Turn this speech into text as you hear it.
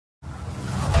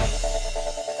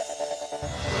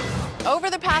Over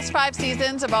the past 5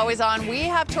 seasons of Always On, we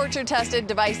have torture tested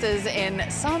devices in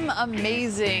some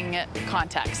amazing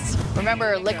contexts.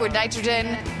 Remember liquid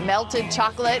nitrogen, melted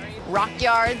chocolate, rock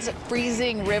yards,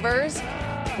 freezing rivers?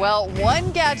 Well,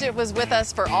 one gadget was with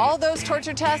us for all those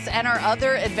torture tests and our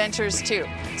other adventures too.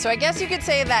 So I guess you could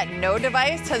say that no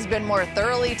device has been more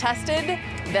thoroughly tested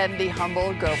than the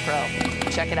humble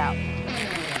GoPro. Check it out.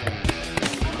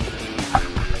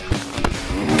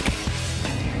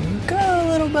 Go,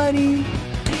 little buddy.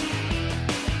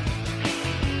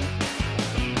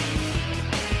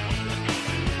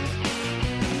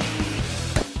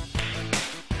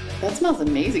 That smells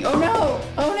amazing. Oh no!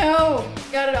 Oh no!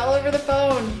 Got it all over the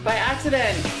phone by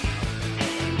accident.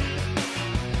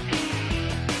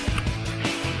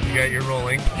 You got your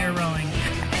rolling. You're rolling.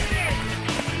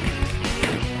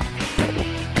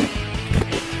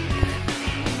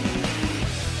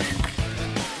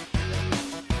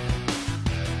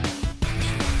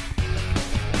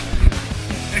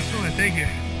 Excellent, thank you.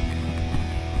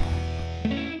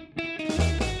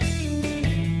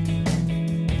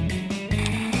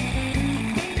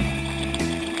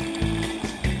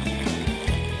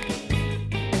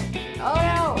 Oh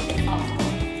no! Oh.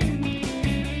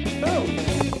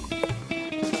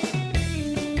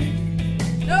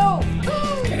 No!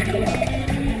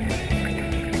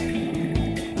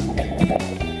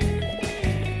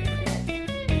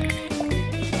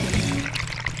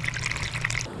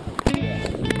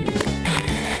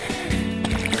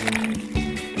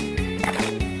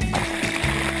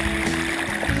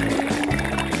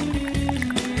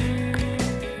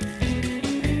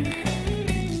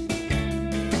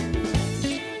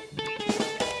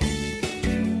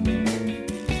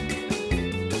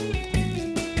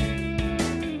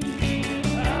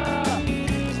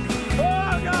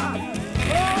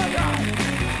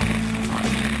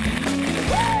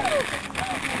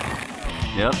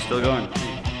 Yep, still going.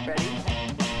 Ready?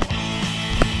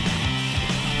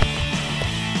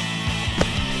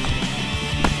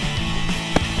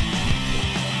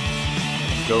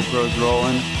 GoPro's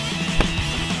rolling.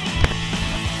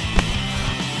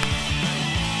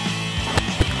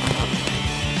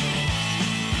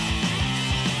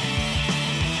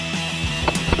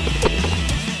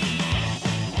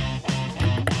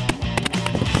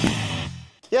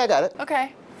 Yeah, I got it.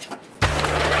 Okay.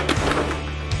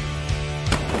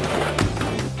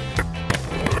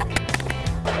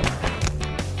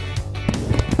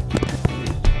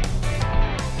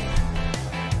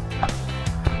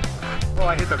 Oh,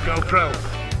 I hit the GoPro.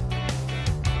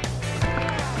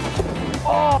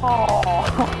 Oh,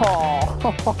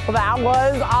 that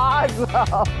was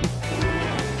awesome.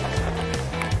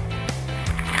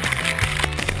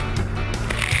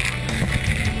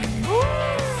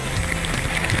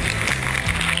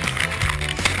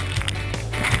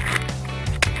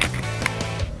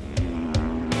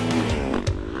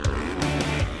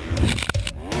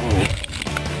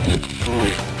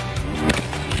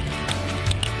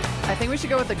 I think we should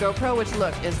go with the GoPro, which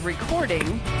look is recording.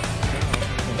 We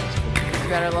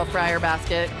got our little fryer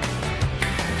basket.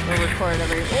 We'll record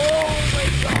every. Oh my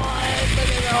God! Look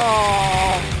at it!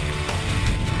 Oh,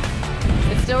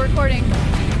 it's still recording.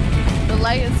 The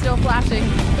light is still flashing.